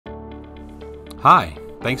Hi,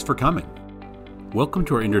 thanks for coming. Welcome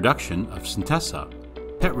to our introduction of Sentesa,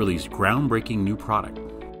 Pet Relief's groundbreaking new product.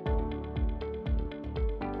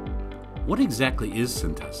 What exactly is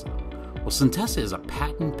Sentesa? Well, Sentesa is a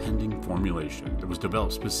patent-pending formulation that was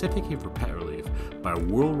developed specifically for pet relief by a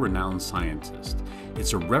world-renowned scientist.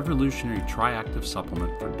 It's a revolutionary triactive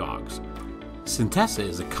supplement for dogs. Sentesa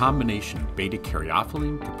is a combination of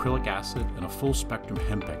beta-caryophyllene, caprylic acid, and a full-spectrum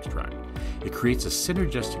hemp extract. It creates a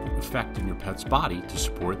synergistic effect in your pet's body to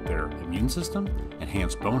support their immune system,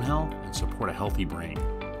 enhance bone health, and support a healthy brain.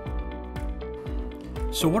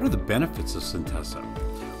 So what are the benefits of Sentesa?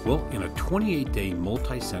 Well, in a 28-day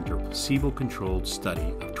multi-center placebo-controlled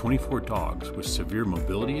study of 24 dogs with severe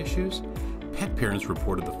mobility issues, pet parents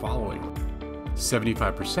reported the following.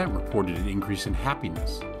 75% reported an increase in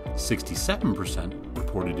happiness, 67%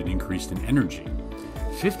 reported an increase in energy,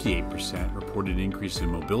 58% reported an increase in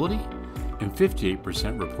mobility, and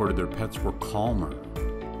 58% reported their pets were calmer.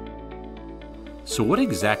 So what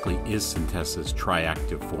exactly is Sentesa's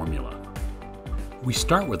triactive formula? We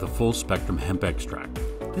start with a full-spectrum hemp extract.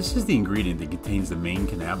 This is the ingredient that contains the main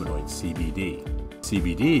cannabinoid, CBD.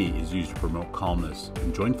 CBD is used to promote calmness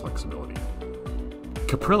and joint flexibility.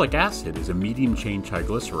 Caprylic acid is a medium-chain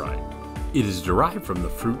triglyceride. It is derived from the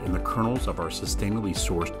fruit and the kernels of our sustainably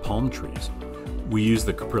sourced palm trees. We use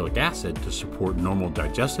the caprylic acid to support normal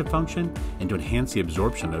digestive function and to enhance the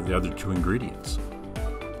absorption of the other two ingredients.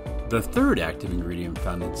 The third active ingredient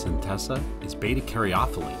found in Sentesa is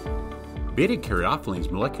beta-caryophyllene. Beta-caryophylene's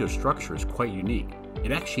molecular structure is quite unique.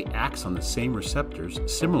 It actually acts on the same receptors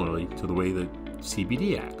similarly to the way that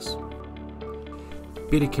CBD acts.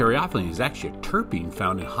 Beta-caryophyllene is actually a terpene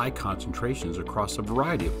found in high concentrations across a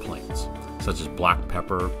variety of plants, such as black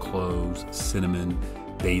pepper, cloves, cinnamon,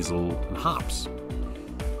 basil, and hops.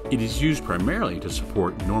 It is used primarily to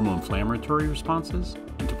support normal inflammatory responses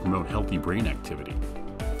and to promote healthy brain activity.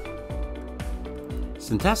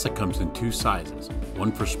 Sentesa comes in two sizes,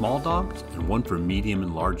 one for small dogs and one for medium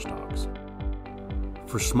and large dogs.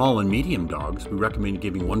 For small and medium dogs, we recommend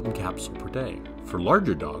giving 1 capsule per day. For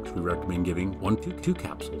larger dogs, we recommend giving 1 to 2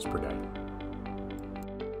 capsules per day.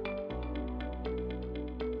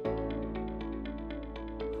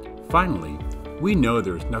 Finally, we know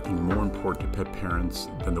there is nothing more important to pet parents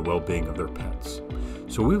than the well-being of their pets.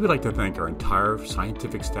 So we would like to thank our entire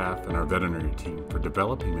scientific staff and our veterinary team for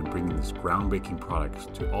developing and bringing this groundbreaking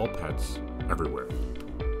product to all pets everywhere.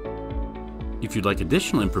 If you'd like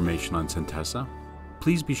additional information on Sentesa,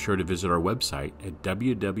 please be sure to visit our website at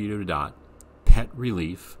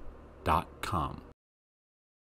www.petrelief.com.